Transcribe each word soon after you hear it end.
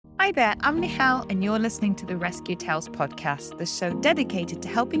Hi there, I'm Nihal, and you're listening to the Rescue Tales podcast, the show dedicated to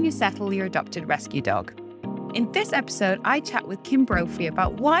helping you settle your adopted rescue dog. In this episode, I chat with Kim Brophy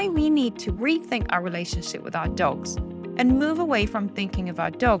about why we need to rethink our relationship with our dogs and move away from thinking of our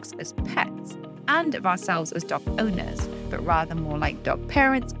dogs as pets and of ourselves as dog owners, but rather more like dog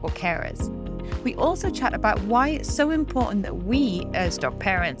parents or carers. We also chat about why it's so important that we, as dog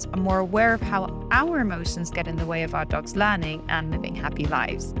parents, are more aware of how our emotions get in the way of our dogs learning and living happy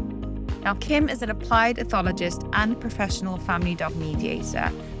lives. Now, Kim is an applied ethologist and professional family dog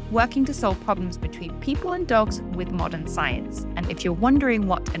mediator, working to solve problems between people and dogs with modern science. And if you're wondering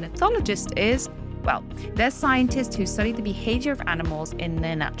what an ethologist is, well, they're scientists who study the behavior of animals in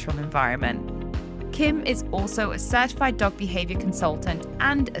their natural environment. Kim is also a certified dog behavior consultant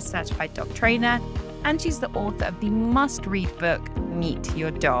and a certified dog trainer, and she's the author of the must-read book, Meet Your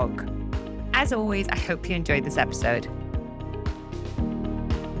Dog. As always, I hope you enjoyed this episode.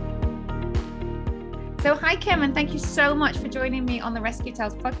 So hi, Kim, and thank you so much for joining me on the Rescue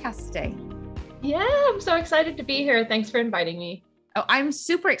Tales podcast today. Yeah, I'm so excited to be here. Thanks for inviting me. Oh, I'm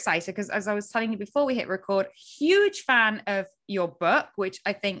super excited because, as I was telling you before we hit record, huge fan of your book, which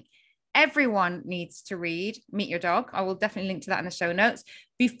I think everyone needs to read, Meet Your Dog. I will definitely link to that in the show notes.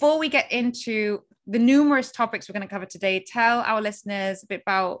 Before we get into the numerous topics we're going to cover today, tell our listeners a bit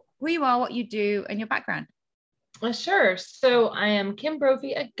about who you are, what you do, and your background. Sure. So I am Kim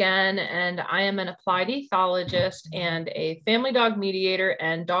Brophy again, and I am an applied ethologist and a family dog mediator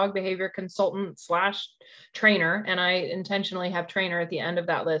and dog behavior consultant / trainer. And I intentionally have trainer at the end of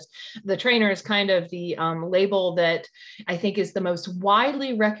that list. The trainer is kind of the label that I think is the most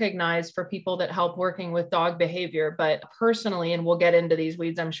widely recognized for people that help working with dog behavior. But personally, and we'll get into these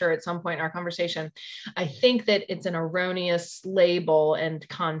weeds, I'm sure, at some point in our conversation, I think that it's an erroneous label and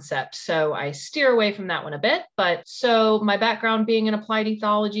concept. So I steer away from that one a bit. But so my background being in applied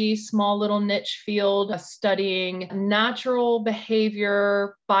ethology, small little niche field, studying natural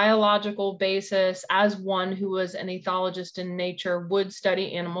behavior, biological basis, as one who was an ethologist in nature would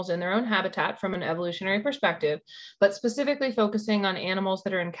study animals in their own habitat from an evolutionary perspective, but specifically focusing on animals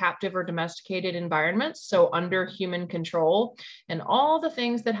that are in captive or domesticated environments, so under human control, and all the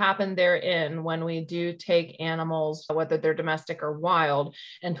things that happen therein when we do take animals, whether they're domestic or wild,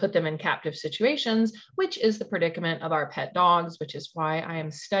 and put them in captive situations, which is the predicament of our pet dogs, which is why I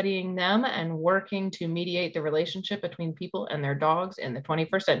am studying them and working to mediate the relationship between people and their dogs in the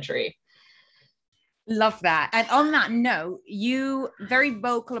 21st century. Love that. And on that note, you very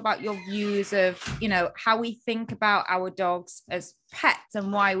vocal about your views of, how we think about our dogs as pets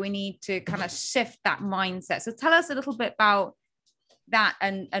and why we need to kind of shift that mindset. So tell us a little bit about that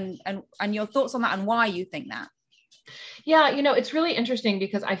and your thoughts on that and why you think that. Yeah, it's really interesting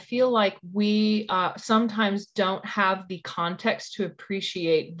because I feel like we sometimes don't have the context to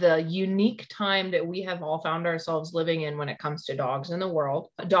appreciate the unique time that we have all found ourselves living in when it comes to dogs in the world.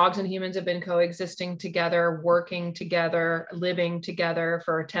 Dogs and humans have been coexisting together, working together, living together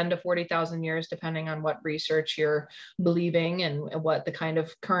for 10 to 40,000 years, depending on what research you're believing and what the kind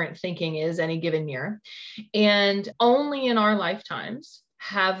of current thinking is any given year. And only in our lifetimes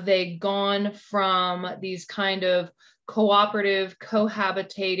have they gone from these kind of cooperative,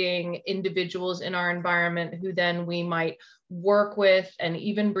 cohabitating individuals in our environment who then we might work with and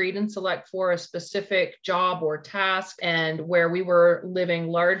even breed and select for a specific job or task, and where we were living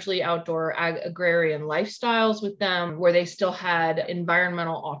largely outdoor agrarian lifestyles with them, where they still had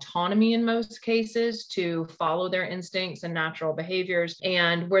environmental autonomy in most cases to follow their instincts and natural behaviors,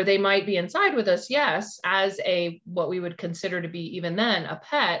 and where they might be inside with us, yes, as what we would consider to be even then a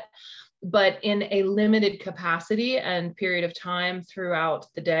pet, but in a limited capacity and period of time throughout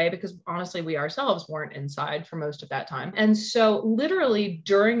the day, because honestly, we ourselves weren't inside for most of that time. And so literally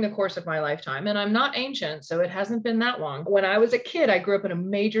during the course of my lifetime, and I'm not ancient, so it hasn't been that long. When I was a kid, I grew up in a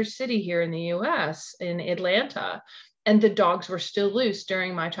major city here in the US, in Atlanta, and the dogs were still loose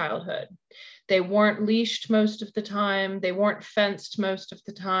during my childhood. They weren't leashed most of the time. They weren't fenced most of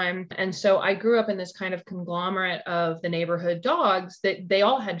the time. And so I grew up in this kind of conglomerate of the neighborhood dogs that they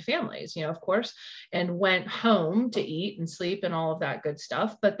all had families, of course, and went home to eat and sleep and all of that good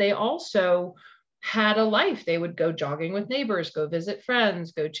stuff. But they also had a life. They would go jogging with neighbors, go visit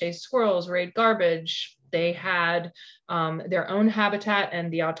friends, go chase squirrels, raid garbage. They had their own habitat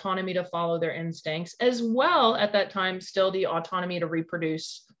and the autonomy to follow their instincts, as well at that time, still the autonomy to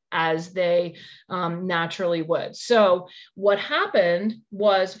reproduce as they naturally would. So what happened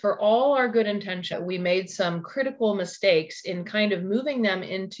was, for all our good intention, we made some critical mistakes in kind of moving them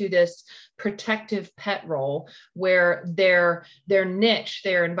into this protective pet role where their niche,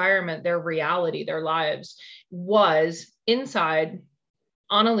 their environment, their reality, their lives was inside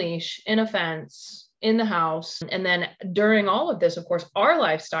on a leash, in a fence, in the house. And then during all of this, of course, our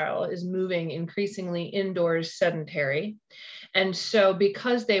lifestyle is moving increasingly indoors, sedentary. And so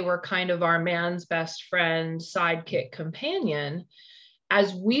because they were kind of our man's best friend, sidekick, companion,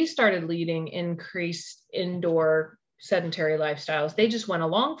 as we started leading increased indoor sedentary lifestyles, they just went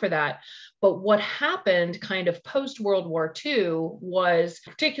along for that. But what happened kind of post World War II was,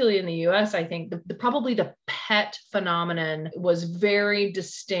 particularly in the US, I think probably the pet phenomenon was very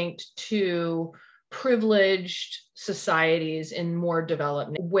distinct to privileged societies in more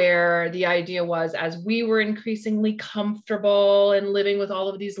developed, where the idea was, as we were increasingly comfortable and living with all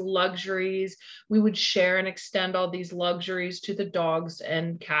of these luxuries, we would share and extend all these luxuries to the dogs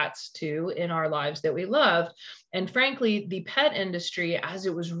and cats too in our lives that we loved. And frankly, the pet industry, as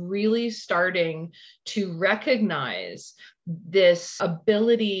it was really starting to recognize this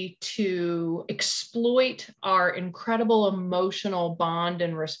ability to exploit our incredible emotional bond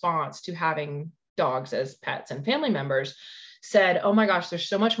and response to having dogs as pets and family members, said, oh my gosh, there's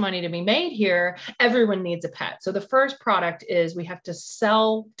so much money to be made here. Everyone needs a pet. So the first product is we have to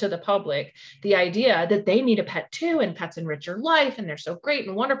sell to the public the idea that they need a pet too, and pets enrich your life and they're so great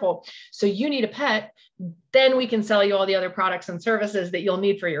and wonderful. So you need a pet, then we can sell you all the other products and services that you'll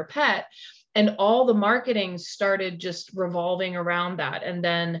need for your pet. And all the marketing started just revolving around that. And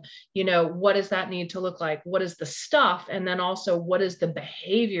then, what does that need to look like? What is the stuff? And then also, what is the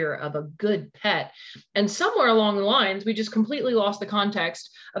behavior of a good pet? And somewhere along the lines, we just completely lost the context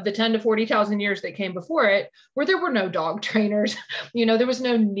of the 10 to 40,000 years that came before it, where there were no dog trainers. There was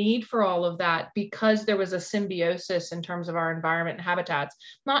no need for all of that because there was a symbiosis in terms of our environment and habitats.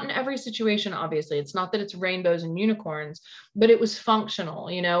 Not in every situation, obviously. It's not that it's rainbows and unicorns, but it was functional,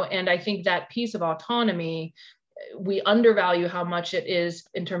 and I think that piece of autonomy, we undervalue how much it is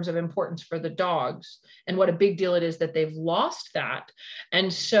in terms of importance for the dogs and what a big deal it is that they've lost that.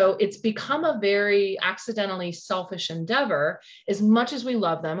 And so it's become a very accidentally selfish endeavor. As much as we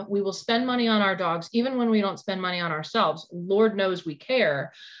love them, we will spend money on our dogs, even when we don't spend money on ourselves. Lord knows we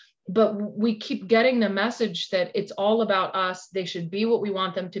care. But we keep getting the message that it's all about us. They should be what we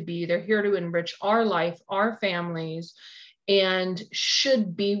want them to be. They're here to enrich our life, our families, and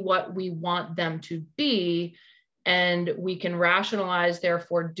should be what we want them to be. And we can rationalize,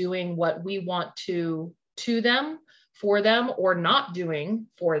 therefore, doing what we want to them, for them, or not doing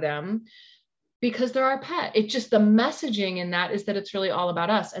for them, because they're our pet. It's just the messaging in that is that it's really all about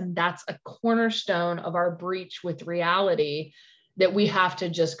us. And that's a cornerstone of our breach with reality that we have to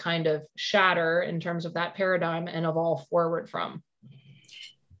just kind of shatter in terms of that paradigm and evolve forward from.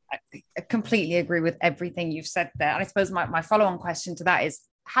 I completely agree with everything you've said there. And I suppose my follow-on question to that is,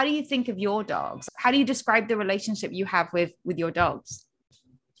 how do you think of your dogs? How do you describe the relationship you have with your dogs?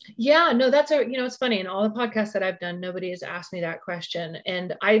 Yeah, no, it's funny. In all the podcasts that I've done, nobody has asked me that question.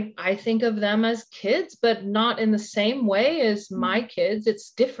 And I think of them as kids, but not in the same way as my kids.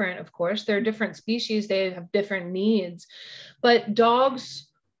 It's different, of course. They're different species. They have different needs. But dogs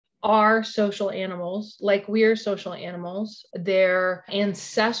are social animals, like we are social animals. They're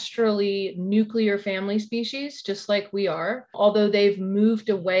ancestrally nuclear family species, just like we are, although they've moved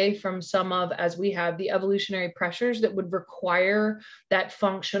away from some of, as we have, the evolutionary pressures that would require that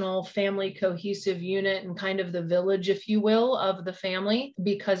functional family cohesive unit and kind of the village, if you will, of the family,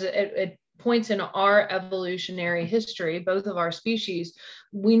 because it points in our evolutionary history, both of our species,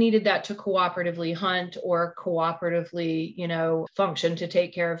 we needed that to cooperatively hunt or cooperatively, function to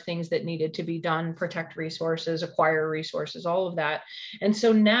take care of things that needed to be done, protect resources, acquire resources, all of that. And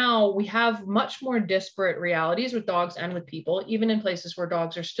so now we have much more disparate realities with dogs and with people, even in places where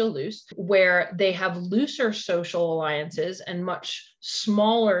dogs are still loose, where they have looser social alliances and much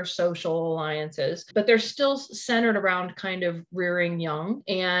smaller social alliances, but they're still centered around kind of rearing young.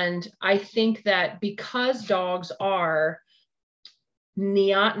 And I think that because dogs are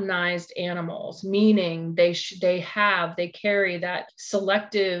neotenized animals, meaning they carry that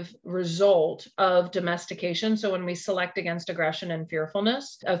selective result of domestication. So when we select against aggression and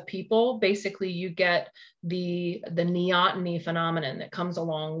fearfulness of people, basically you get the neoteny phenomenon that comes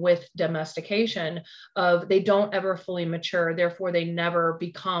along with domestication of they don't ever fully mature, therefore they never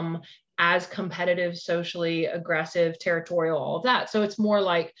become as competitive, socially aggressive, territorial, all of that. So it's more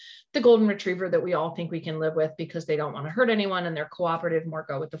like the golden retriever that we all think we can live with because they don't want to hurt anyone and they're cooperative, more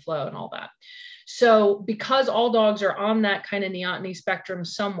go with the flow and all that. So because all dogs are on that kind of neoteny spectrum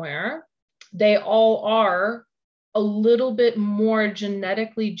somewhere, they all are a little bit more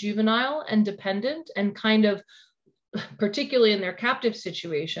genetically juvenile and dependent, and kind of, particularly in their captive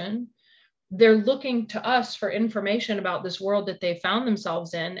situation, they're looking to us for information about this world that they found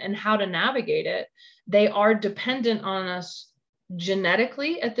themselves in and how to navigate it. They are dependent on us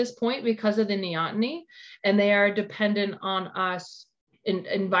genetically at this point because of the neoteny, and they are dependent on us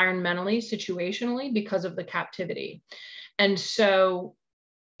environmentally, situationally, because of the captivity. And so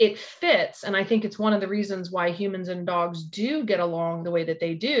it fits. And I think it's one of the reasons why humans and dogs do get along the way that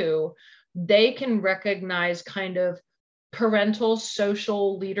they do. They can recognize kind of parental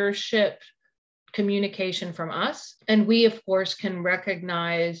social leadership communication from us. And we, of course, can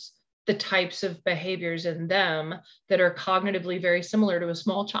recognize the types of behaviors in them that are cognitively very similar to a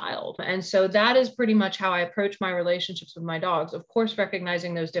small child. And so that is pretty much how I approach my relationships with my dogs. Of course,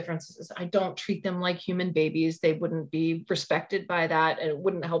 recognizing those differences. I don't treat them like human babies. They wouldn't be respected by that, and it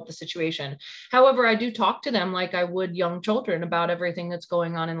wouldn't help the situation. However, I do talk to them like I would young children about everything that's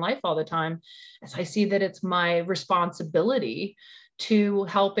going on in life all the time, as I see that it's my responsibility to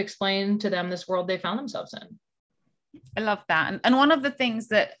help explain to them this world they found themselves in. I love that. And one of the things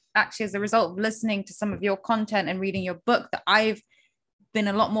that actually, as a result of listening to some of your content and reading your book, that I've been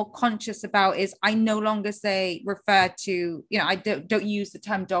a lot more conscious about is I no longer refer to, I don't use the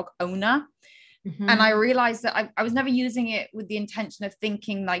term dog owner. Mm-hmm. And I realized that I was never using it with the intention of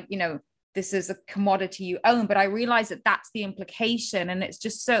thinking like, this is a commodity you own, but I realized that that's the implication. And it's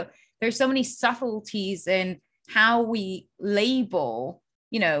just there's so many subtleties in how we label,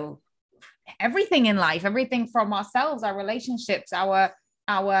 everything in life, everything from ourselves, our relationships, our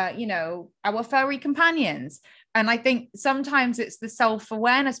furry companions. And I think sometimes it's the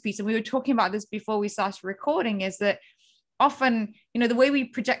self-awareness piece. And we were talking about this before we started recording, is that often, the way we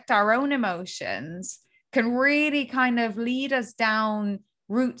project our own emotions can really kind of lead us down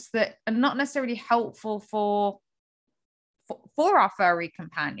routes that are not necessarily helpful for our furry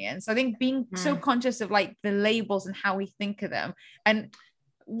companions. So I think being so conscious of like the labels and how we think of them. And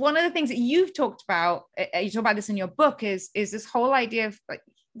one of the things that you've talked about, you talk about this in your book, is this whole idea of like,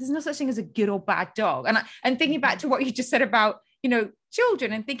 there's no such thing as a good or bad dog. And thinking back to what you just said about,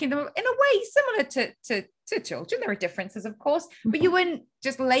 children, and thinking them in a way similar to children. There are differences, of course, but you wouldn't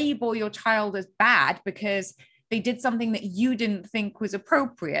just label your child as bad because they did something that you didn't think was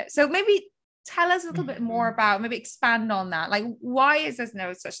appropriate. So maybe tell us a little bit more about, maybe expand on that. Like, why is there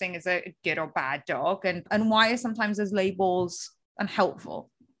no such thing as a good or bad dog? And why are sometimes those labels unhelpful?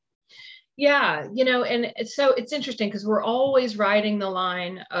 Yeah, and so it's interesting because we're always riding the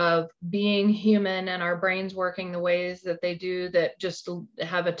line of being human and our brains working the ways that they do, that just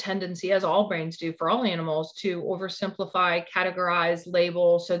have a tendency, as all brains do for all animals, to oversimplify, categorize,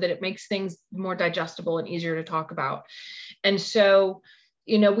 label, so that it makes things more digestible and easier to talk about. And so,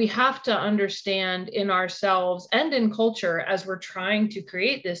 we have to understand in ourselves and in culture, as we're trying to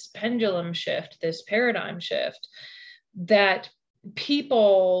create this pendulum shift, this paradigm shift, that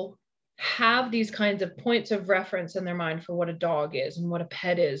people have these kinds of points of reference in their mind for what a dog is and what a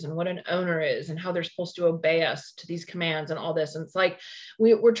pet is and what an owner is and how they're supposed to obey us to these commands and all this. And it's like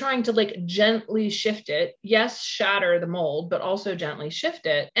we're trying to like gently shift it. Yes, shatter the mold, but also gently shift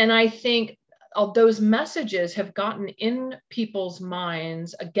it. And I think all those messages have gotten in people's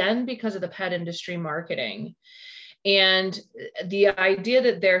minds, again, because of the pet industry marketing and the idea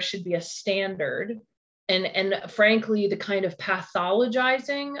that there should be a standard. And frankly, the kind of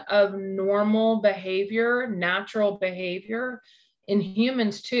pathologizing of normal behavior, natural behavior in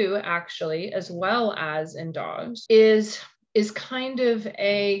humans too, actually, as well as in dogs, is kind of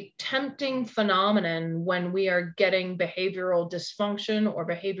a tempting phenomenon when we are getting behavioral dysfunction or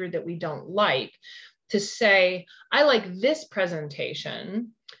behavior that we don't like, to say, I like this presentation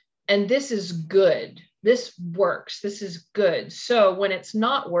and this is good. This works. This is good. So when it's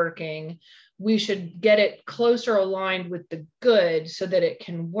not working, we should get it closer aligned with the good so that it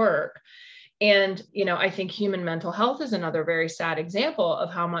can work. And, I think human mental health is another very sad example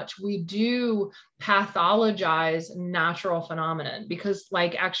of how much we do pathologize natural phenomenon, because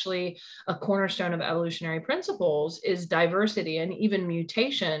like actually a cornerstone of evolutionary principles is diversity and even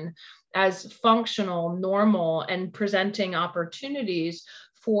mutation as functional, normal, and presenting opportunities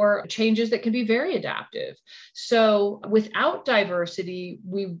for changes that can be very adaptive. So without diversity,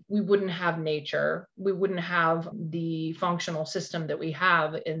 we wouldn't have nature. We wouldn't have the functional system that we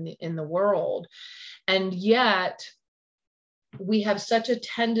have in the world. And yet we have such a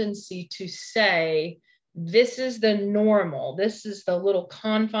tendency to say, this is the normal. This is the little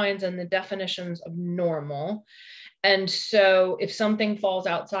confines and the definitions of normal. And so if something falls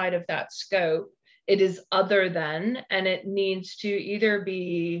outside of that scope, it is other than, and it needs to either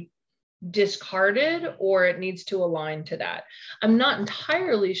be discarded or it needs to align to that. I'm not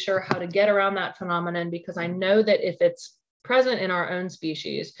entirely sure how to get around that phenomenon, because I know that if it's present in our own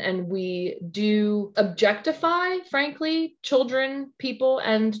species and we do objectify, frankly, children, people,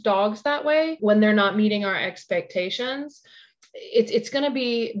 and dogs that way when they're not meeting our expectations, it's going to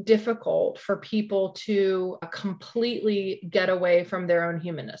be difficult for people to completely get away from their own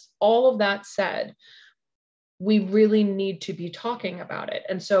humanness. All of that said, we really need to be talking about it.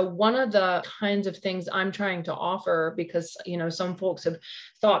 And so one of the kinds of things I'm trying to offer, because, some folks have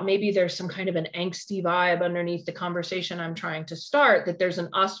thought maybe there's some kind of an angsty vibe underneath the conversation I'm trying to start, that there's an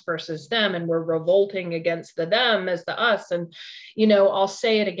us versus them, and we're revolting against the them as the us. And, I'll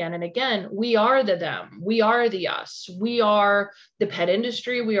say it again and again, we are the them, we are the us, we are the pet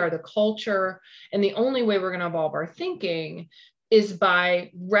industry, we are the culture. And the only way we're going to evolve our thinking is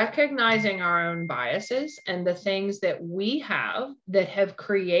by recognizing our own biases and the things that we have that have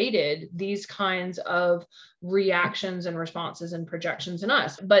created these kinds of reactions and responses and projections in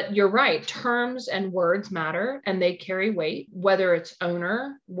us. But you're right, terms and words matter, and they carry weight, whether it's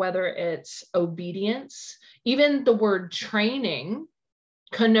owner, whether it's obedience. Even the word training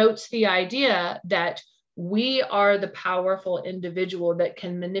connotes the idea that we are the powerful individual that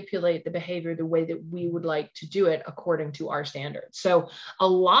can manipulate the behavior the way that we would like to do it according to our standards. So a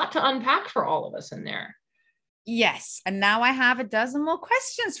lot to unpack for all of us in there. Yes. And now I have a dozen more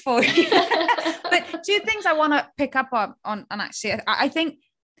questions for you. But two things I want to pick up on and actually, I think,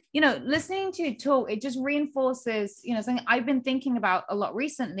 listening to you talk, it just reinforces, something I've been thinking about a lot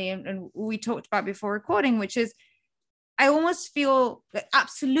recently, and we talked about before recording, which is, I almost feel that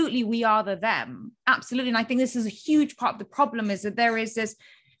absolutely we are the them. Absolutely. And I think this is a huge part of the problem, is that there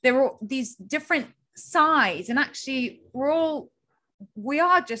are these different sides, and actually we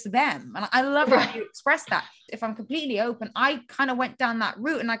are just them. And I love how you express that. If I'm completely open, I kind of went down that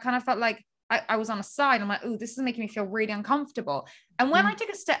route, and I kind of felt like I was on a side. I'm like, oh, this is making me feel really uncomfortable. And when I took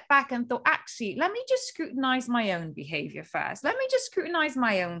a step back and thought, actually, let me just scrutinize my own behavior first. Let me just scrutinize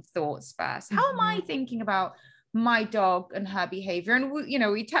my own thoughts first. How am I thinking about my dog and her behavior? And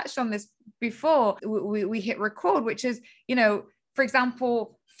we touched on this before we hit record, which is, for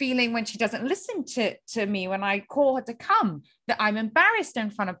example, feeling when she doesn't listen to me when I call her to come, that I'm embarrassed in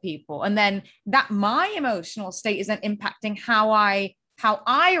front of people, and then that my emotional state isn't impacting how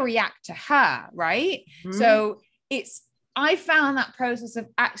I react to her, right? So I found that process of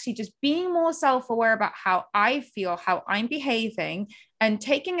actually just being more self-aware about how I feel, how I'm behaving, and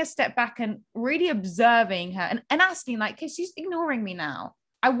taking a step back and really observing her and asking, like, because she's ignoring me now.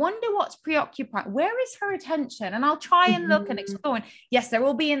 I wonder what's preoccupied. Where is her attention? And I'll try and look and explore. And yes, there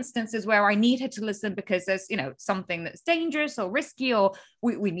will be instances where I need her to listen because there's, something that's dangerous or risky, or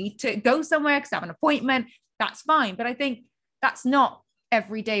we need to go somewhere because I have an appointment. That's fine. But I think that's not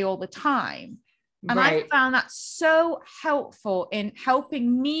every day, all the time. And I found that so helpful in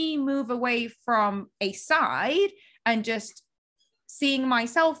helping me move away from a side and just seeing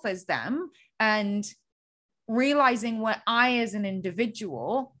myself as them, and realizing where I, as an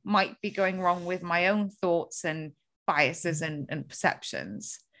individual, might be going wrong with my own thoughts and biases and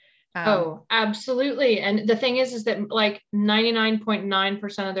perceptions. Oh, absolutely. And the thing is that like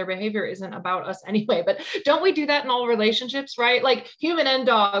 99.9% of their behavior isn't about us anyway. But don't we do that in all relationships, right? Like human and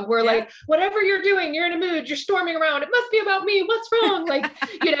dog, we're like, whatever you're doing, you're in a mood, you're storming around, it must be about me. What's wrong? Like,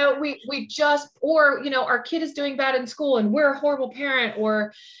 we just, or, our kid is doing bad in school and we're a horrible parent,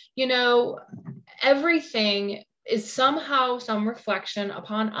 or, everything is somehow some reflection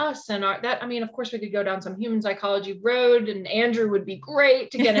upon us. And of course we could go down some human psychology road, and Andrew would be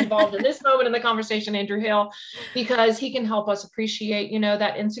great to get involved in this moment in the conversation, Andrew Hill, because he can help us appreciate,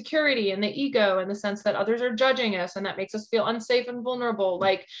 that insecurity and the ego and the sense that others are judging us, and that makes us feel unsafe and vulnerable.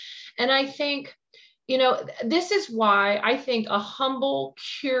 And I think, this is why I think a humble,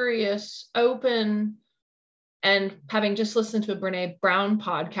 curious, open, and having just listened to a Brene Brown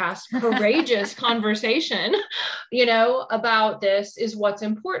podcast, courageous conversation, about this is what's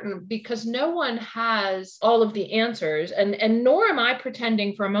important, because no one has all of the answers, and nor am I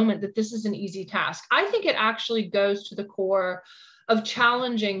pretending for a moment that this is an easy task. I think it actually goes to the core of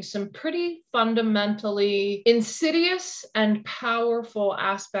challenging some pretty fundamentally insidious and powerful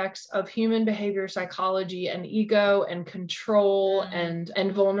aspects of human behavior psychology and ego and control and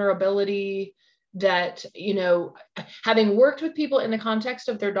vulnerability, that, having worked with people in the context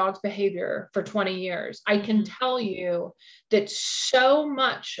of their dog's behavior for 20 years, I can tell you that so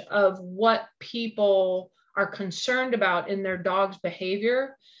much of what people are concerned about in their dog's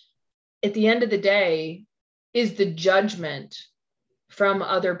behavior, at the end of the day, is the judgment from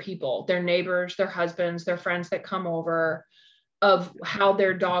other people, their neighbors, their husbands, their friends that come over, of how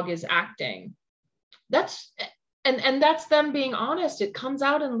their dog is acting. And that's them being honest. It comes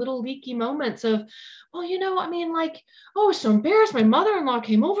out in little leaky moments of, well, I was so embarrassed. My mother-in-law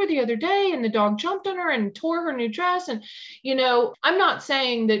came over the other day and the dog jumped on her and tore her new dress. And, I'm not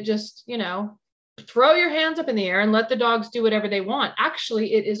saying that just, throw your hands up in the air and let the dogs do whatever they want.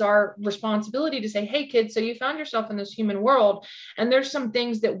 Actually, it is our responsibility to say, hey, kids, so you found yourself in this human world, and there's some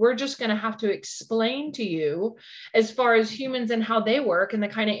things that we're just going to have to explain to you as far as humans and how they work and the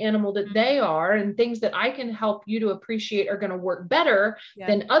kind of animal that they are, and things that I can help you to appreciate are going to work better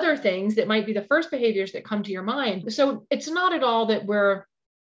than other things that might be the first behaviors that come to your mind. So it's not at all that we're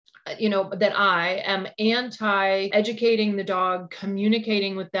that I am anti-educating the dog,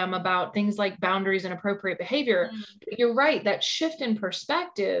 communicating with them about things like boundaries and appropriate behavior. You're right, that shift in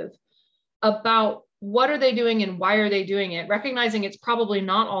perspective about what are they doing and why are they doing it, recognizing it's probably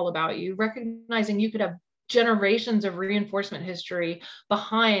not all about you, recognizing you could have generations of reinforcement history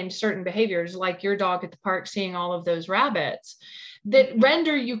behind certain behaviors, like your dog at the park seeing all of those rabbits, that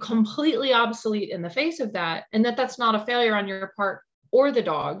render you completely obsolete in the face of that, and that's not a failure on your part or the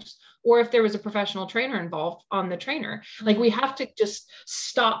dogs, or if there was a professional trainer involved, on the trainer. Like, we have to just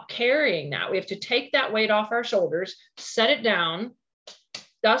stop carrying that. We have to take that weight off our shoulders, set it down,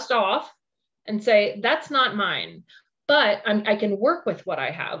 dust off, and say, that's not mine. But I can work with what I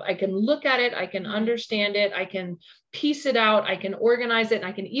have. I can look at it. I can understand it. I can piece it out. I can organize it. And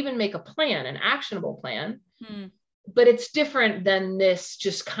I can even make a plan, an actionable plan. But it's different than this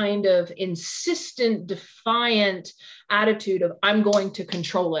just kind of insistent, defiant attitude of, I'm going to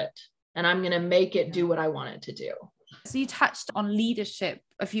control it and I'm going to make it do what I want it to do. So you touched on leadership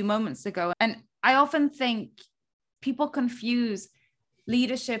a few moments ago. And I often think people confuse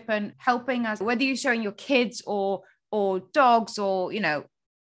leadership and helping us, whether you're showing your kids or dogs or,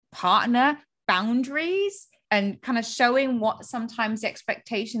 partner, boundaries, and kind of showing what sometimes the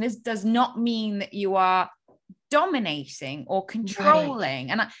expectation is, does not mean that you are dominating or controlling.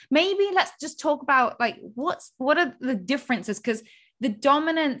 Right. And maybe let's just talk about what are the differences, because the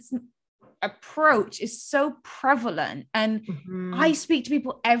dominance approach is so prevalent, and I speak to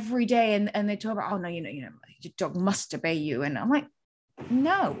people every day and they talk about, oh no, your dog must obey you, and I'm like,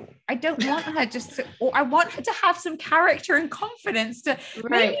 no, I don't want her or I want her to have some character and confidence to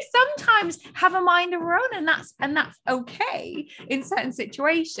maybe sometimes have a mind of her own, and that's okay in certain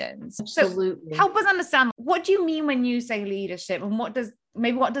situations. Absolutely. So help us understand, what do you mean when you say leadership, and what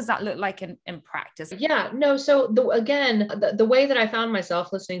does that look like in practice? Yeah, no. So the way that I found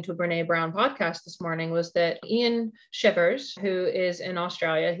myself listening to a Brene Brown podcast this morning was that Ian Shivers, who is in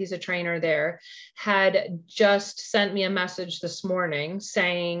Australia, he's a trainer there, had just sent me a message this morning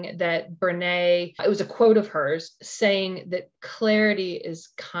saying that Brene, it was a quote of hers saying that clarity is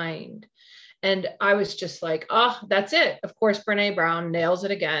kind. And I was just like, oh, that's it. Of course, Brene Brown nails it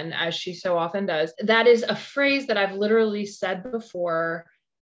again, as she so often does. That is a phrase that I've literally said before.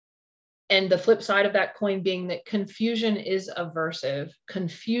 And the flip side of that coin being that confusion is aversive.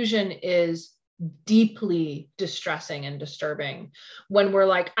 Confusion is deeply distressing and disturbing. When we're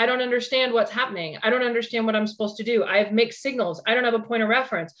like, I don't understand what's happening. I don't understand what I'm supposed to do. I have mixed signals. I don't have a point of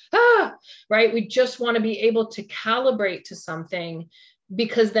reference. Right? We just want to be able to calibrate to something,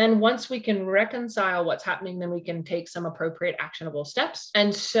 because then once we can reconcile what's happening, then we can take some appropriate actionable steps.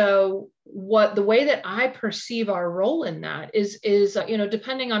 And so the way that I perceive our role in that is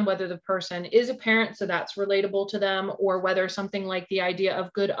depending on whether the person is a parent, so that's relatable to them, or whether something like the idea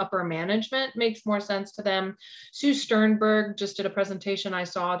of good upper management makes more sense to them. Sue Sternberg just did a presentation I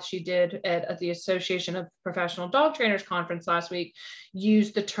saw she did at the Association of Professional Dog Trainers conference last week,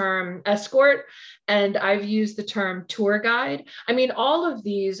 used the term escort, and I've used the term tour guide. I mean, all of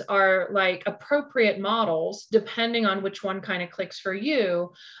these are like appropriate models, depending on which one kind of clicks for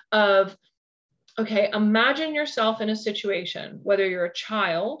you, of, okay, imagine yourself in a situation, whether you're a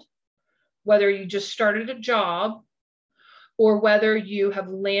child, whether you just started a job, or whether you have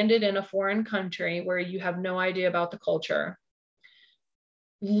landed in a foreign country where you have no idea about the culture.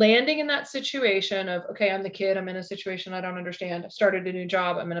 Landing in that situation of, okay, I'm the kid, I'm in a situation I don't understand, I've started a new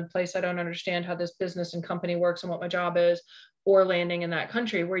job, I'm in a place I don't understand how this business and company works and what my job is, or landing in that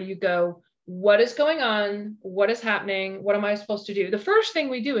country where you go, what is going on? What is happening? What am I supposed to do? The first thing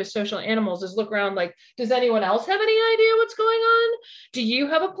we do as social animals is look around like, does anyone else have any idea what's going on? Do you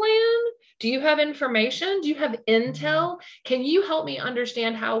have a plan? Do you have information? Do you have intel? Can you help me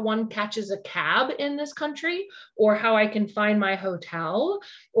understand how one catches a cab in this country, or how I can find my hotel?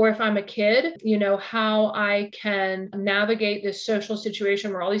 Or if I'm a kid, how I can navigate this social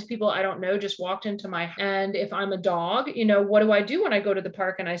situation where all these people I don't know just walked into my house. And if I'm a dog, what do I do when I go to the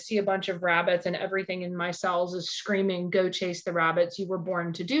park and I see a bunch of rabbits and everything in my cells is screaming, go chase the rabbits, you were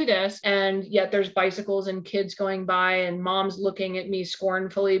born to do this. And yet there's bicycles and kids going by and mom's looking at me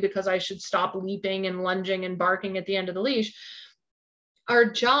scornfully because I should stop leaping and lunging and barking at the end of the leash.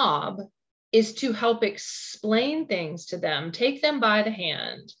 Our job is to help explain things to them, take them by the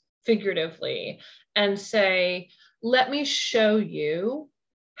hand, figuratively, and say, let me show you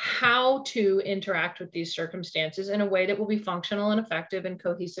how to interact with these circumstances in a way that will be functional and effective and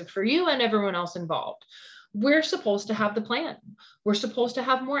cohesive for you and everyone else involved. We're supposed to have the plan. We're supposed to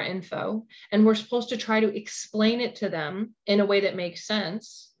have more info, and we're supposed to try to explain it to them in a way that makes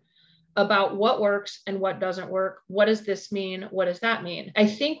sense about what works and what doesn't work. What does this mean? What does that mean? I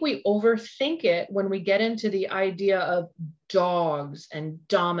think we overthink it when we get into the idea of dogs and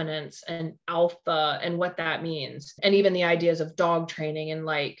dominance and alpha and what that means. And even the ideas of dog training and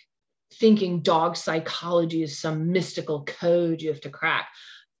like thinking dog psychology is some mystical code you have to crack.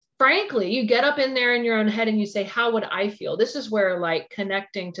 Frankly, you get up in there in your own head and you say, how would I feel? This is where like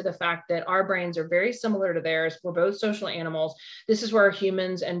connecting to the fact that our brains are very similar to theirs. We're both social animals. This is where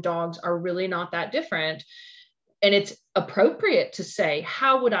humans and dogs are really not that different. And it's appropriate to say,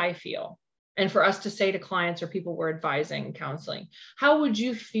 how would I feel? And for us to say to clients or people we're advising and counseling, how would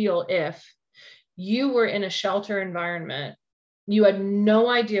you feel if you were in a shelter environment? You had no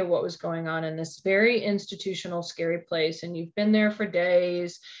idea what was going on in this very institutional, scary place, and you've been there for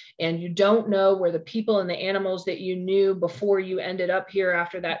days, and you don't know where the people and the animals that you knew before you ended up here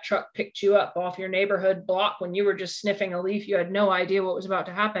after that truck picked you up off your neighborhood block when you were just sniffing a leaf. You had no idea what was about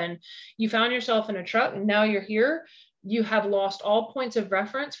to happen. You found yourself in a truck, and now you're here. You have lost all points of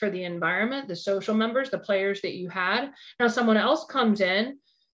reference for the environment, the social members, the players that you had. Now someone else comes in.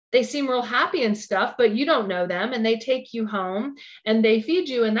 They seem real happy and stuff, but you don't know them, and they take you home and they feed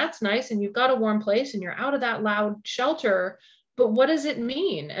you, and that's nice. And you've got a warm place and you're out of that loud shelter. But what does it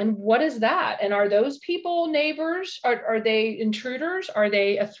mean? And what is that? And are those people neighbors? Are they intruders? Are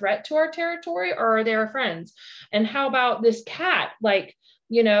they a threat to our territory, or are they our friends? And how about this cat? Like,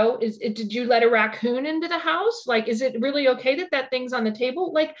 you know, did you let a raccoon into the house? Like, is it really okay that that thing's on the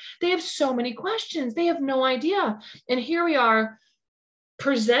table? Like, they have so many questions. They have no idea. And here we are,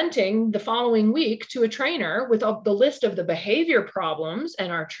 presenting the following week to a trainer with the list of the behavior problems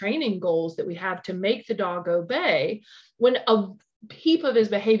and our training goals that we have to make the dog obey, when a heap of his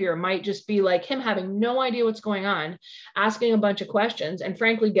behavior might just be like him having no idea what's going on, asking a bunch of questions, and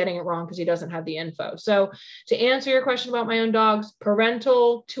frankly getting it wrong because he doesn't have the info. So to answer your question about my own dogs,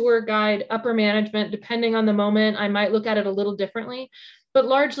 parental, tour guide, upper management, depending on the moment, I might look at it a little differently. But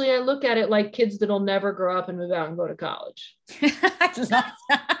largely, I look at it like kids that'll never grow up and move out and go to college. I love that.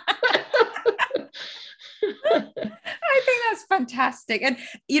 I think that's fantastic. And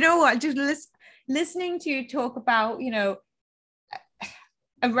you know what? Just listening to you talk about, you know,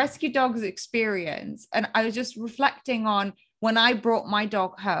 a rescue dog's experience. And I was just reflecting on when I brought my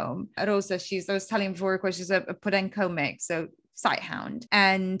dog home. And also, I was telling you before, of course, she's a Podenco mix, so Sighthound.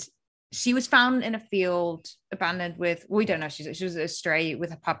 And she was found in a field abandoned with, we don't know, she was a stray with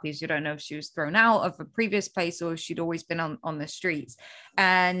her puppies. You don't know if she was thrown out of a previous place or if she'd always been on the streets.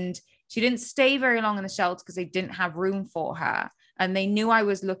 And she didn't stay very long in the shelter because they didn't have room for her. And they knew I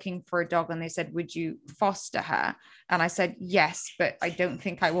was looking for a dog, and they said, would you foster her? And I said, yes, but I don't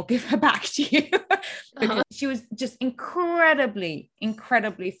think I will give her back to you. Because she was just incredibly,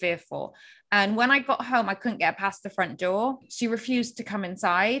 incredibly fearful. And when I got home, I couldn't get past the front door. She refused to come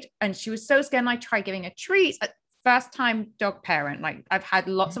inside, and she was so scared. And I tried giving her treats. First time dog parent. Like, I've had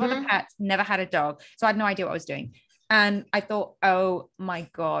lots of other pets, never had a dog. So I had no idea what I was doing. And I thought, oh my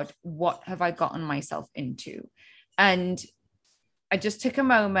God, what have I gotten myself into? And I just took a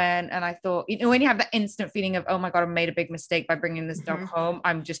moment and I thought, you know, when you have that instant feeling of, oh my God, I made a big mistake by bringing this dog home.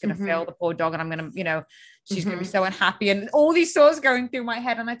 I'm just going to fail the poor dog, and I'm going to, you know, she's going to be so unhappy, and all these thoughts going through my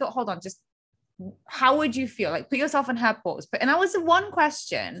head. And I thought, hold on, just how would you feel? Like, put yourself in her paws. And that was the one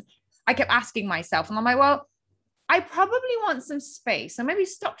question I kept asking myself. And I'm like, well, I probably want some space. So maybe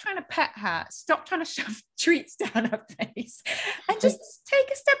stop trying to pet her, stop trying to shove treats down her face, and just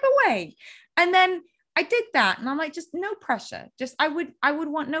take a step away. And then I did that, and I'm like, just no pressure. Just I would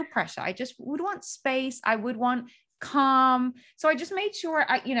want no pressure. I just would want space. I would want calm. So I just made sure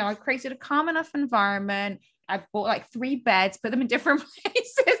I created a calm enough environment. I bought like 3 beds, put them in different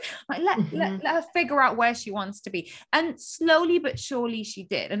places. Like let her figure out where she wants to be. And slowly but surely she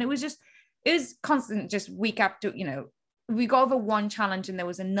did. And it was constant, just week after, you know, we got over one challenge and there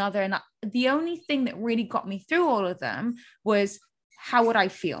was another. And the only thing that really got me through all of them was, how would I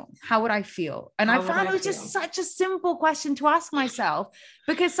feel? How would I feel? And I found it was just such a simple question to ask myself,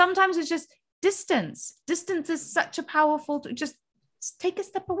 because sometimes it's just distance. Distance is such a powerful, just take a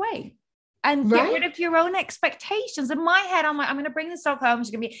step away and get rid of your own expectations. In my head, I'm like, I'm going to bring this dog home.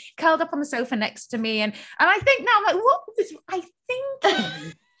 She's going to be curled up on the sofa next to me. And I think now, I'm like, what was I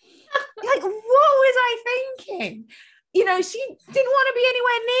thinking? Like, what was I thinking? she didn't want to be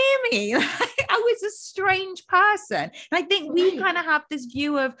anywhere near me. I was a strange person. And I think we kind of have this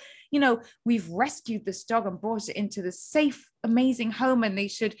view of, we've rescued this dog and brought it into the safe, amazing home. And they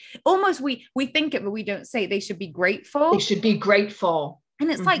should almost, we think it, but we don't say it, they should be grateful. They should be grateful. And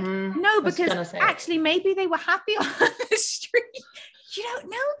it's like, no, because actually maybe they were happy on the street. You don't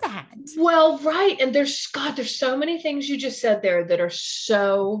know that. Well, right. And there's so many things you just said there that are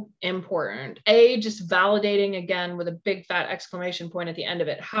so important. Just validating again with a big fat exclamation point at the end of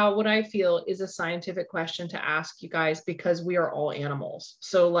it. How would I feel is a scientific question to ask you guys, because we are all animals.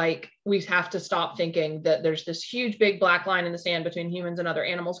 So like, we have to stop thinking that there's this huge, big black line in the sand between humans and other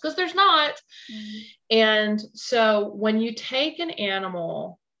animals, because there's not. And so when you take an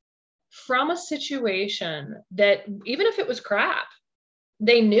animal from a situation that, even if it was crap,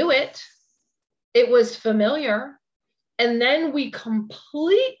 they knew it was familiar, and then we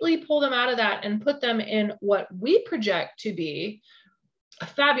completely pull them out of that and put them in what we project to be a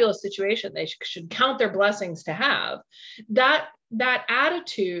fabulous situation they should count their blessings to have, that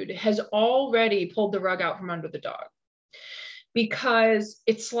attitude has already pulled the rug out from under the dog. Because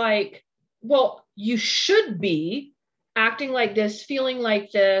it's like, well, you should be acting like this, feeling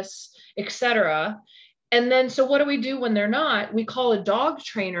like this, etc. And then, so what do we do when they're not? We call a dog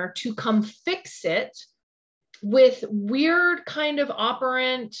trainer to come fix it with weird kind of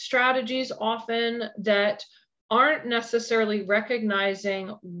operant strategies, often that aren't necessarily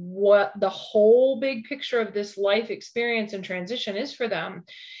recognizing what the whole big picture of this life experience and transition is for them.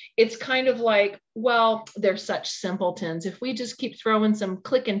 It's kind of like, well, they're such simpletons. If we just keep throwing some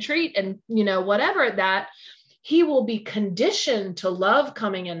click and treat and, whatever that, he will be conditioned to love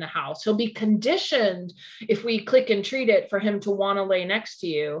coming in the house. He'll be conditioned, if we click and treat it, for him to want to lay next to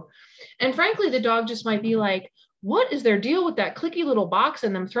you. And frankly, the dog just might be like, what is their deal with that clicky little box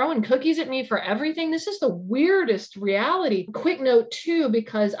and them throwing cookies at me for everything? This is the weirdest reality. Quick note too,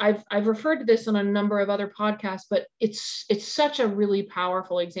 because I've referred to this on a number of other podcasts, but it's such a really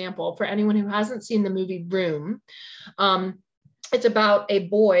powerful example for anyone who hasn't seen the movie Room. It's about a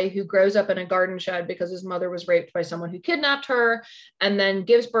boy who grows up in a garden shed because his mother was raped by someone who kidnapped her, and then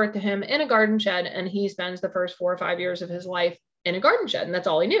gives birth to him in a garden shed. And he spends the first 4 or 5 years of his life in a garden shed. And that's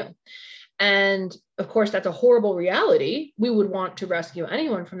all he knew. And of course, that's a horrible reality. We would want to rescue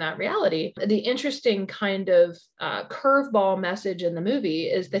anyone from that reality. The interesting kind of curveball message in the movie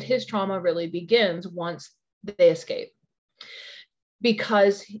is that his trauma really begins once they escape,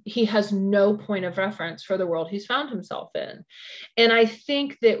 because he has no point of reference for the world he's found himself in. And I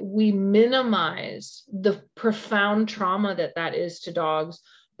think that we minimize the profound trauma that is to dogs,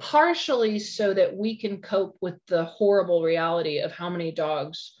 partially so that we can cope with the horrible reality of how many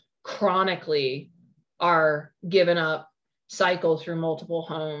dogs chronically are given up, cycle through multiple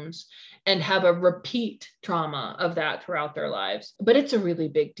homes, and have a repeat trauma of that throughout their lives. But it's a really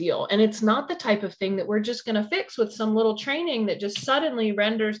big deal. And it's not the type of thing that we're just going to fix with some little training that just suddenly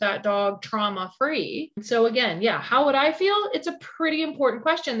renders that dog trauma free. So again, how would I feel? It's a pretty important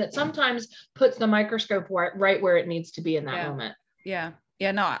question that sometimes puts the microscope right where it needs to be in that moment.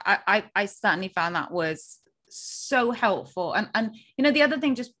 No, I certainly found that was so helpful. And the other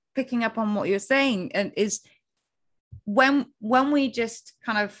thing, just picking up on what you're saying, is when we just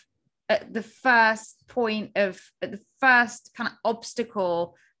kind of, at the first kind of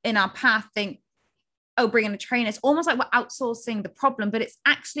obstacle in our path, think, oh, bring in a trainer. It's almost like we're outsourcing the problem, but it's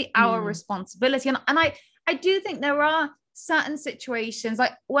actually our responsibility. And I do think there are certain situations,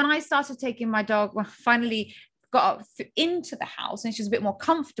 like when I started taking my dog, when I finally got up into the house and she was a bit more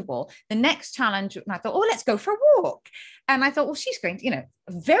comfortable, the next challenge, and I thought, oh, let's go for a walk. And I thought, well, she's going to,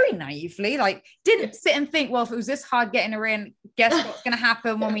 very naively, like, didn't sit and think, well, if it was this hard getting her in, guess what's going to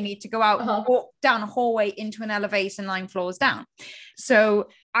happen when we need to go out, walk down a hallway into an elevator 9 floors down. So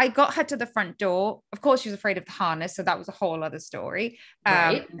I got her to the front door. Of course, she was afraid of the harness, so that was a whole other story.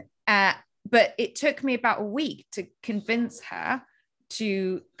 Right. But it took me about a week to convince her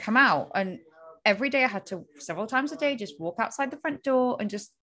to come out. And every day I had to, several times a day, just walk outside the front door and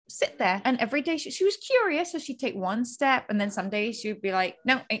just sit there. And every day she was curious, so she'd take one step, and then some days she would be like,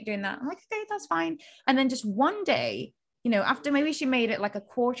 no, ain't doing that. I'm like, okay, that's fine. And then just one day, after maybe she made it like a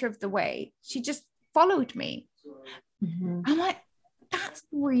quarter of the way, she just followed me. I'm like, that's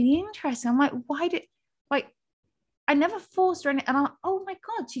really interesting. I'm like, I never forced her anything. And I'm like, oh my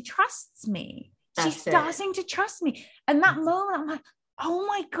God, she trusts me. She's starting to trust me. And that moment, I'm like, oh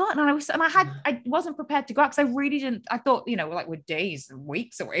my God. And I wasn't prepared to go out, because I really didn't, I thought, we're days and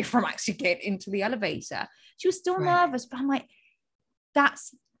weeks away from actually getting into the elevator. She was still nervous, but I'm like,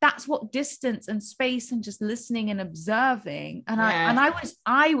 that's that's what distance and space and just listening and observing. And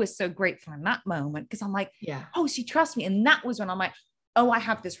I was so grateful in that moment, because I'm like, oh, she trusts me. And that was when I'm like, oh, I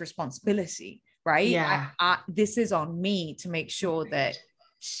have this responsibility, right? Yeah. This is on me to make sure that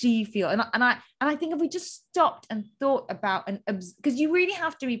she feels, and I think if we just stopped and thought about, and because you really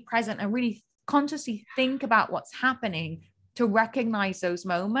have to be present and really consciously think about what's happening to recognize those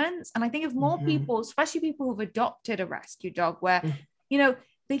moments. And I think if more people, especially people who've adopted a rescue dog, where, you know,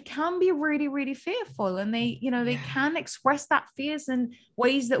 they can be really, really fearful, and they, you know, they can express that fears in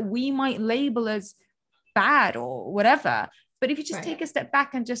ways that we might label as bad or whatever. But if you just take a step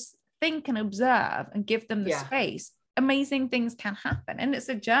back and just think and observe and give them the space, amazing things can happen. And it's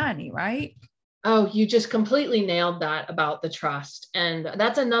a journey, right? Oh, you just completely nailed that about the trust. And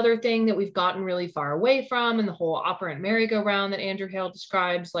that's another thing that we've gotten really far away from, and the whole operant merry-go-round that Andrew Hale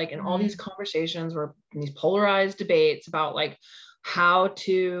describes, like in all these conversations where these polarized debates about like how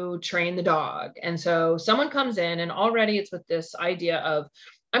to train the dog. And so someone comes in and already it's with this idea of,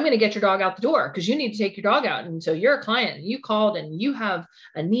 I'm going to get your dog out the door because you need to take your dog out. And so you're a client and you called and you have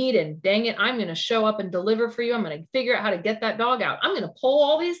a need, and dang it, I'm going to show up and deliver for you. I'm going to figure out how to get that dog out. I'm going to pull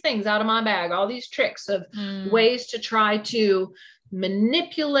all these things out of my bag, all these tricks of ways to try to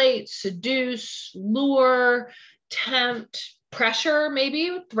manipulate, seduce, lure, tempt, pressure,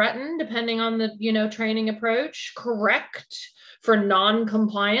 maybe threaten, depending on the, you know, training approach, correct for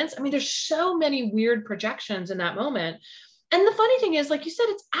non-compliance. I mean, there's so many weird projections in that moment. And the funny thing is, like you said,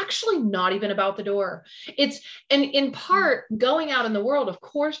 it's actually not even about the door. It's, and in part, going out in the world, of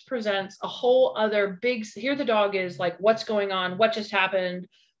course, presents a whole other big, here the dog is like, what's going on? What just happened?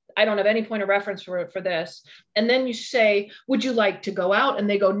 I don't have any point of reference for this. And then you say, would you like to go out? And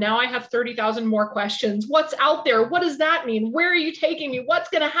they go, now I have 30,000 more questions. What's out there? What does that mean? Where are you taking me? What's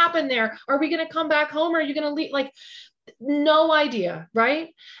going to happen there? Are we going to come back home? Or are you going to leave? Like, no idea, right?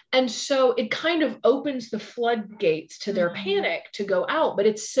 And so it kind of opens the floodgates to their panic to go out, but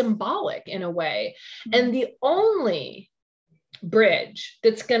it's symbolic in a way. And the only bridge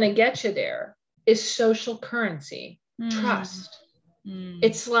that's going to get you there is social currency, trust.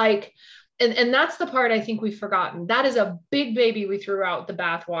 It's like, and that's the part I think we've forgotten. That is a big baby we threw out the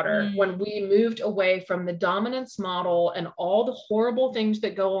bathwater when we moved away from the dominance model and all the horrible things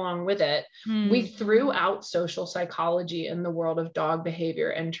that go along with it. We threw out social psychology in the world of dog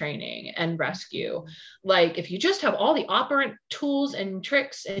behavior and training and rescue. Like, if you just have all the operant tools and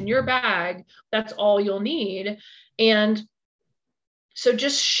tricks in your bag, that's all you'll need. And so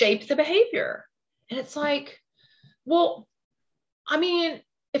just shape the behavior. And it's like, well, I mean,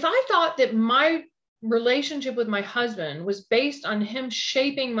 if I thought that my relationship with my husband was based on him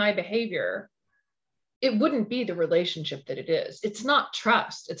shaping my behavior, it wouldn't be the relationship that it is. It's not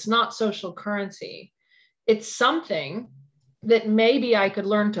trust. It's not social currency. It's something that maybe I could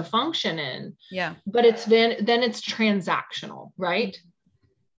learn to function in. Yeah. But it's then it's transactional, right?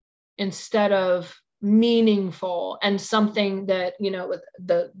 Instead of meaningful, and something that, you know,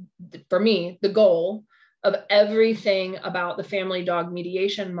 for me, the goal of everything about the family dog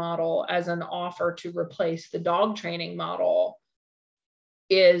mediation model as an offer to replace the dog training model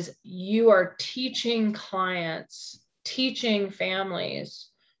is you are teaching clients, teaching families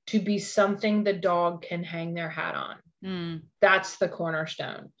to be something the dog can hang their hat on. That's the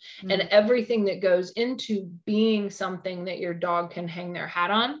cornerstone. And everything that goes into being something that your dog can hang their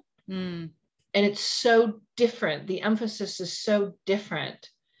hat on. And it's so different. The emphasis is so different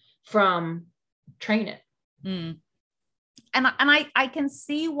from train it. And I can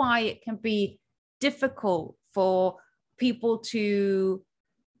see why it can be difficult for people to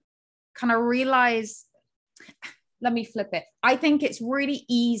kind of realize. Let me flip it. I think it's really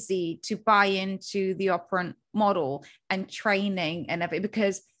easy to buy into the operant model and training and everything,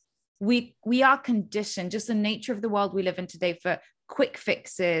 because we are conditioned, just the nature of the world we live in today, for quick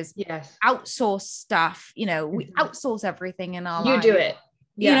fixes, outsource stuff. You know, we outsource everything in our lives. You do it.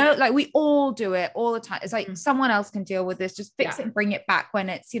 You know, like we all do it all the time. It's like someone else can deal with this. Just fix it and bring it back when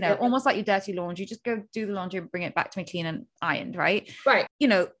it's, you know, almost like your dirty laundry. Just go do the laundry and bring it back to me clean and ironed, right? Right. You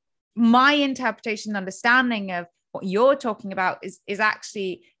know, my interpretation and understanding of what you're talking about is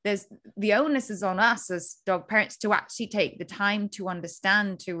actually, there's the onus is on us as dog parents to actually take the time to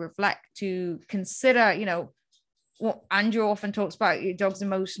understand, to reflect, to consider, you know, what Andrew often talks about, your dog's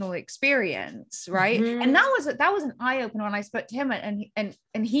emotional experience, right? And that was an eye-opener when I spoke to him,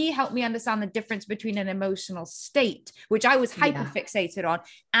 and he helped me understand the difference between an emotional state, which I was hyper fixated on,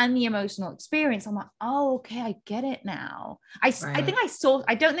 and the emotional experience. I'm like, oh, okay, I get it now. I think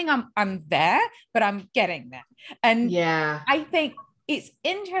I don't think I'm there, but I'm getting there. And I think it's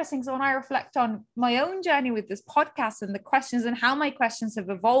interesting. So when I reflect on my own journey with this podcast and the questions and how my questions have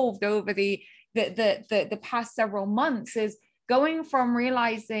evolved over the past several months, is going from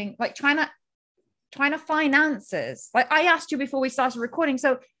realizing, like, trying to find answers. Like I asked you before we started recording.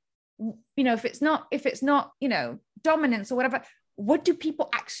 So, you know, if it's not, you know, dominance or whatever, what do people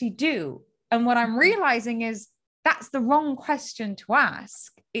actually do? And what I'm realizing is that's the wrong question to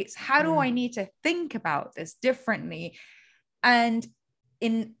ask. It's how do I need to think about this differently? And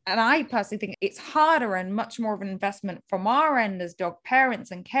I personally think it's harder and much more of an investment from our end as dog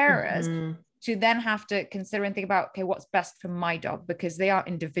parents and carers to then have to consider and think about, okay, what's best for my dog? Because they are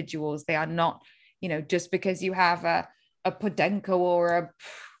individuals. They are not, you know, just because you have a Podenco or a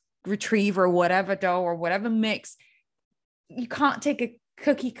retriever or whatever dog or whatever mix, you can't take a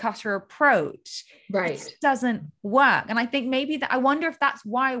cookie cutter approach. Right. It doesn't work. And I think maybe that, I wonder if that's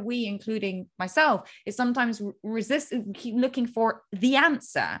why we, including myself, is sometimes keep looking for the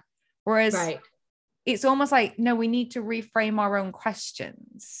answer. Whereas it's almost like, no, we need to reframe our own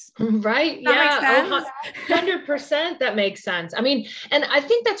questions. Right. Yeah. 100%. That makes sense. I mean, and I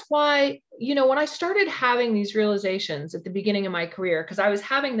think that's why, you know, when I started having these realizations at the beginning of my career, because I was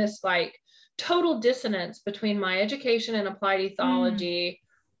having this like total dissonance between my education in applied ethology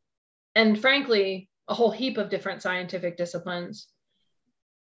and frankly, a whole heap of different scientific disciplines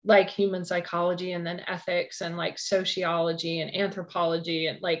like human psychology and then ethics and like sociology and anthropology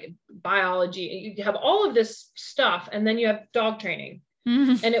and like biology. You have all of this stuff and then you have dog training.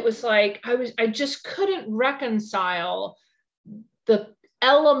 And it was like, I just couldn't reconcile the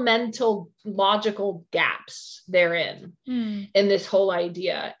elemental logical gaps therein in this whole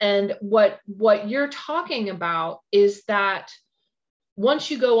idea. And what you're talking about is that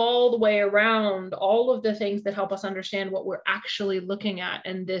once you go all the way around all of the things that help us understand what we're actually looking at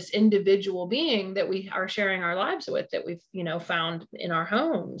and this individual being that we are sharing our lives with, that we've, you know, found in our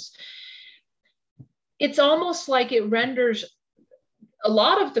homes, it's almost like it renders a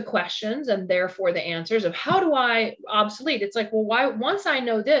lot of the questions and therefore the answers of how do I obsolete. It's like, well, why, once I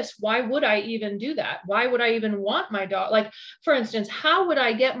know this, why would I even do that? Why would I even want my dog? Like, for instance, how would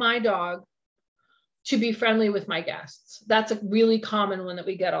I get my dog to be friendly with my guests? That's a really common one that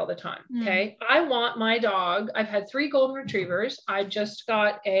we get all the time. Okay. I want my dog. I've had 3 golden retrievers. I just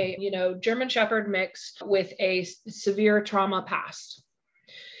got a, you know, German Shepherd mix with a severe trauma past.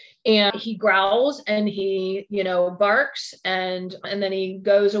 And he growls and he, you know, barks and then he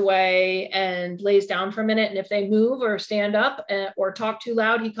goes away and lays down for a minute. And if they move or stand up or talk too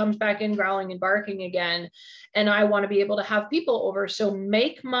loud, he comes back in growling and barking again. And I want to be able to have people over. So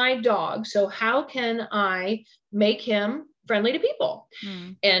make my dog. So how can I make him friendly to people?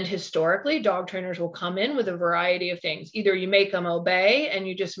 And historically, dog trainers will come in with a variety of things. Either you make them obey and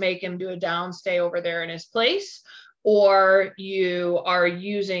you just make him do a down, stay over there in his place, or you are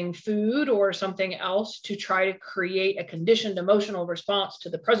using food or something else to try to create a conditioned emotional response to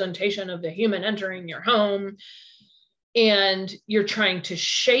the presentation of the human entering your home. And you're trying to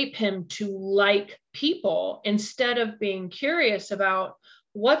shape him to like people instead of being curious about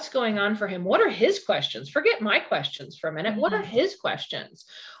what's going on for him. What are his questions? Forget my questions for a minute. What are his questions?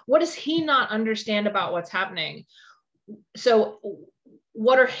 What does he not understand about what's happening? So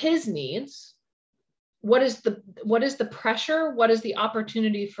what are his needs? What is the pressure? What is the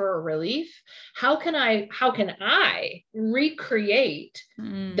opportunity for a relief? How can I recreate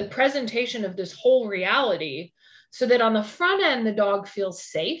the presentation of this whole reality so that on the front end, the dog feels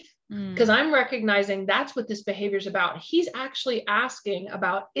safe? Because I'm recognizing that's what this behavior is about. He's actually asking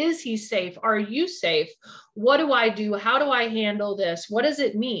about, is he safe? Are you safe? What do I do? How do I handle this? What does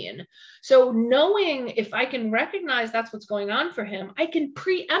it mean? So knowing if I can recognize that's what's going on for him, I can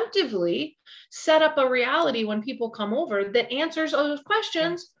preemptively set up a reality when people come over that answers those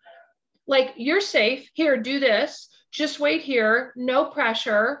questions. Like, you're safe. Here, do this. Just wait here. No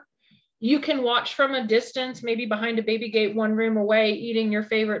pressure. You can watch from a distance, maybe behind a baby gate, 1 room away, eating your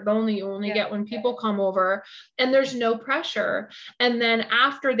favorite bone that you only get when people come over, and there's no pressure. And then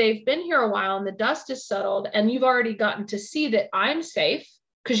after they've been here a while and the dust is settled and you've already gotten to see that I'm safe,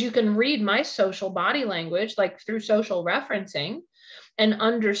 because you can read my social body language, like through social referencing, and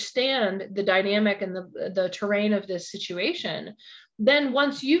understand the dynamic and the terrain of this situation. Then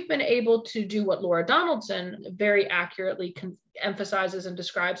once you've been able to do what Laura Donaldson very accurately emphasizes and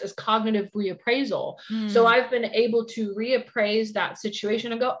describes as cognitive reappraisal. So I've been able to reappraise that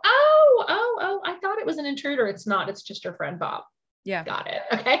situation and go, oh, I thought it was an intruder. It's not, it's just your friend Bob. Yeah. Got it.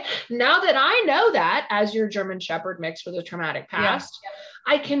 Okay. Now that I know that as your German Shepherd mixed with a traumatic past,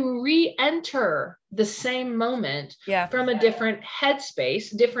 I can re-enter the same moment from a different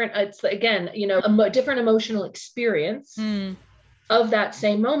headspace, different, it's again, you know, a different emotional experience. of that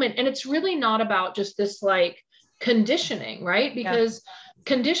same moment. And it's really not about just this like conditioning, right? Because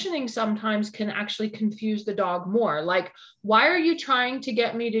conditioning sometimes can actually confuse the dog more. Like, why are you trying to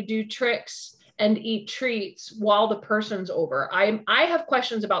get me to do tricks and eat treats while the person's over? I have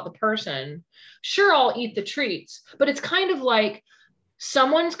questions about the person. Sure, I'll eat the treats, but it's kind of like,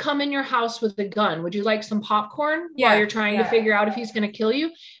 someone's come in your house with a gun. Would you like some popcorn while you're trying to figure out if he's going to kill you?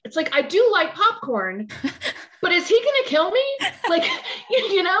 It's like, I do like popcorn, but is he going to kill me? Like,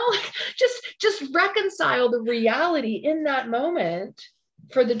 you know, like just reconcile the reality in that moment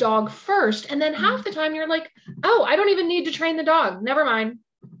for the dog first. And then half the time you're like, oh, I don't even need to train the dog. Never mind.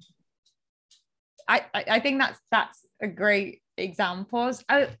 I think that's a great example.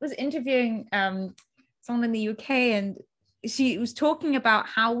 I was interviewing someone in the UK, and she was talking about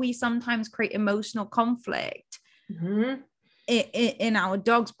how we sometimes create emotional conflict in our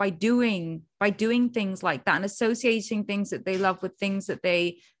dogs by doing things like that, and associating things that they love with things that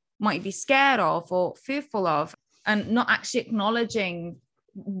they might be scared of or fearful of, and not actually acknowledging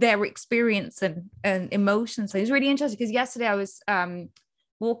their experience and emotions. So it was really interesting, because yesterday I was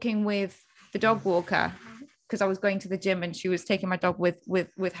walking with the dog walker, because I was going to the gym and she was taking my dog with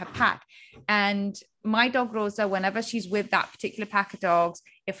her pack. And my dog Rosa, whenever she's with that particular pack of dogs,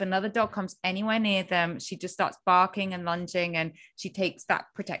 if another dog comes anywhere near them, she just starts barking and lunging, and she takes that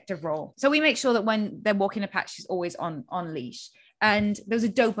protective role. So we make sure that when they're walking a pack, she's always on leash. And there was a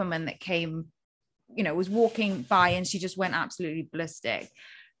Doberman that came, you know, was walking by, and she just went absolutely ballistic.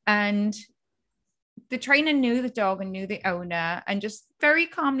 And the trainer knew the dog and knew the owner, and just very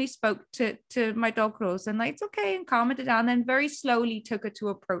calmly spoke to my dog Rose, and like, it's okay, and calmed it down. Then very slowly took her to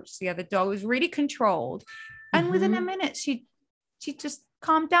approach the other dog. It was really controlled. And within a minute, she just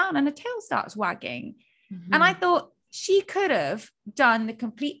calmed down and her tail starts wagging. And I thought she could have done the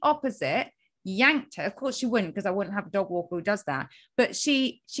complete opposite, yanked her. Of course she wouldn't, because I wouldn't have a dog walker who does that. But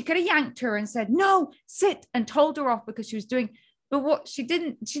she could have yanked her and said, no, sit, and told her off, because she was doing. But what she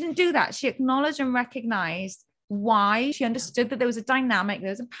didn't do that. She acknowledged and recognized why. She understood that there was a dynamic,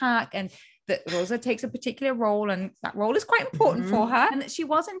 there's a pack, and that Rosa takes a particular role, and that role is quite important for her, and that she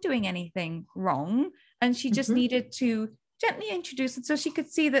wasn't doing anything wrong. And she just needed to gently introduce it so she could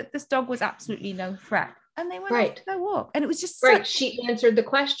see that this dog was absolutely no threat. And they went off their walk. And it was just she answered the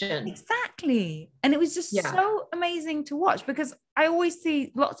question. Exactly. And it was just so amazing to watch, because I always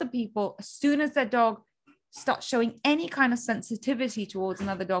see lots of people, as soon as their dog start showing any kind of sensitivity towards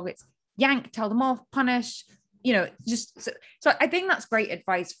another dog, it's yank, tell them off, punish, you know, just so I think that's great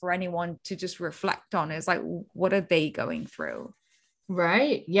advice for anyone to just reflect on, is like, what are they going through?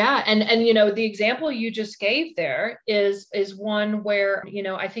 Right. Yeah. And you know, the example you just gave there is one where, you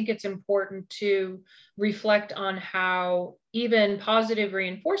know, I think it's important to reflect on how even positive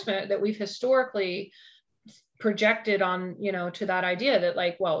reinforcement that we've historically projected on, you know, to that idea that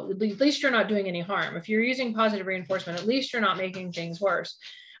like, well, at least you're not doing any harm. If you're using positive reinforcement, at least you're not making things worse.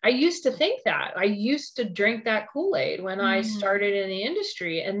 I used to think that. I used to drink that Kool-Aid when I started in the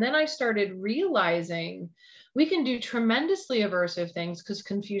industry. And then I started realizing we can do tremendously aversive things, because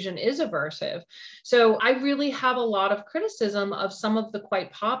confusion is aversive. So I really have a lot of criticism of some of the quite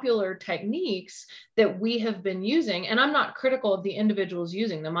popular techniques that we have been using. And I'm not critical of the individuals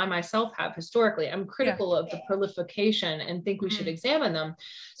using them. I myself have historically. I'm critical of the proliferation and think we should examine them.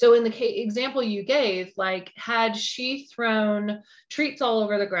 So in the example you gave, like, had she thrown treats all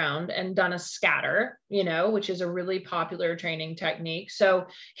over the ground and done a scatter, you know, which is a really popular training technique. So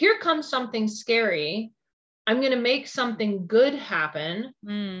here comes something scary. I'm going to make something good happen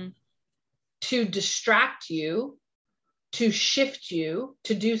to distract you, to shift you,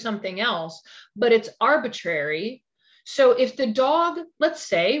 to do something else, but it's arbitrary. So if the dog, let's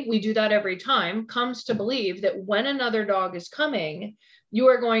say we do that every time, comes to believe that when another dog is coming, you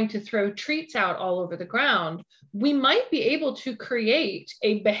are going to throw treats out all over the ground, we might be able to create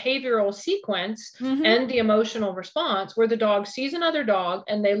a behavioral sequence and the emotional response where the dog sees another dog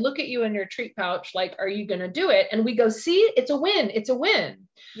and they look at you in your treat pouch like, are you going to do it? And we go, see, it's a win. It's a win.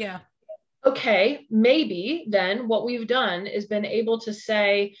 Yeah. Okay, maybe then what we've done is been able to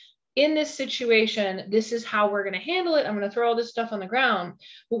say, in this situation, this is how we're going to handle it. I'm going to throw all this stuff on the ground.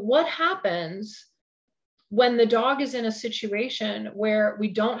 But what happens when the dog is in a situation where we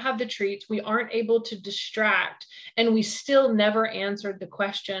don't have the treats, we aren't able to distract, and we still never answered the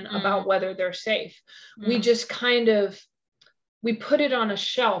question about whether they're safe? We just kind of, we put it on a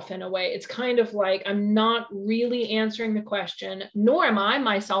shelf in a way. It's kind of like, I'm not really answering the question, nor am I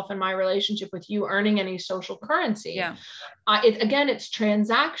myself in my relationship with you earning any social currency. Yeah. It's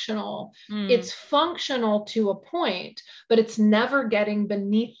transactional. It's functional to a point, but it's never getting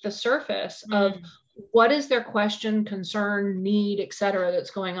beneath the surface of what is their question, concern, need, etc.,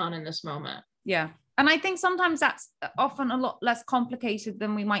 that's going on in this moment. Yeah. And I think sometimes that's often a lot less complicated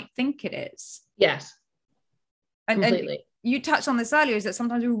than we might think it is. Yes. Completely. And you touched on this earlier, is that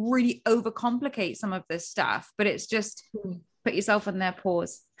sometimes we really overcomplicate some of this stuff, but it's just put yourself in their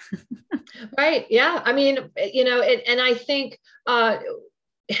paws. Right. Yeah. I mean, you know, and I think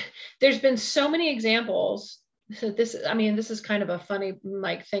there's been so many examples. So this is kind of a funny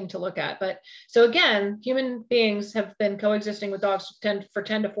like thing to look at, but so again, human beings have been coexisting with dogs for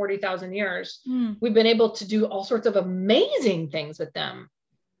 10 to 40,000 years. We've been able to do all sorts of amazing things with them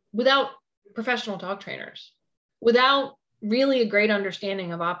without professional dog trainers, without really a great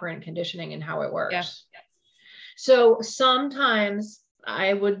understanding of operant conditioning and how it works. Yeah. So sometimes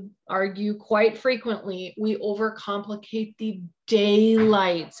I would argue quite frequently, we overcomplicate the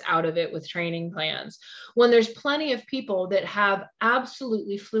daylights out of it with training plans. When there's plenty of people that have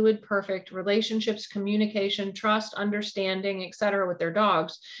absolutely fluid, perfect relationships, communication, trust, understanding, et cetera, with their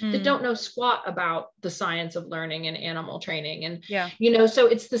dogs that don't know squat about the science of learning and animal training. And, you know, so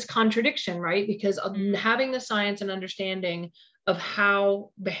it's this contradiction, right? Because having the science and understanding of how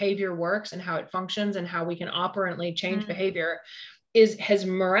behavior works and how it functions and how we can operantly change behavior has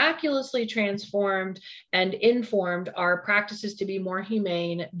miraculously transformed and informed our practices to be more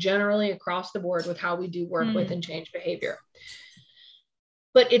humane generally across the board with how we do work with and change behavior.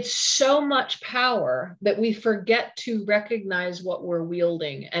 But it's so much power that we forget to recognize what we're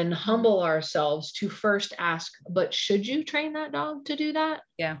wielding and humble ourselves to first ask, but should you train that dog to do that?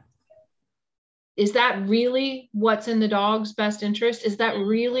 Yeah. Is that really what's in the dog's best interest? Is that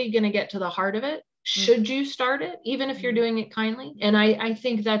really going to get to the heart of it? Should you start it, even if you're doing it kindly? And I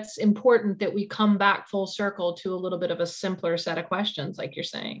think that's important that we come back full circle to a little bit of a simpler set of questions, like you're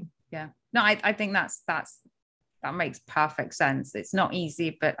saying. Yeah, no, I think that makes perfect sense. It's not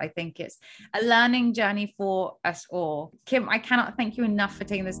easy, but I think it's a learning journey for us all. Kim, I cannot thank you enough for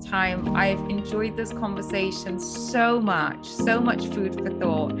taking this time. I've enjoyed this conversation so much food for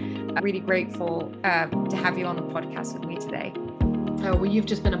thought. I'm really grateful to have you on the podcast with me today. Oh, well, you've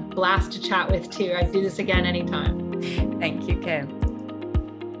just been a blast to chat with too. I'd do this again anytime. Thank you, Kim.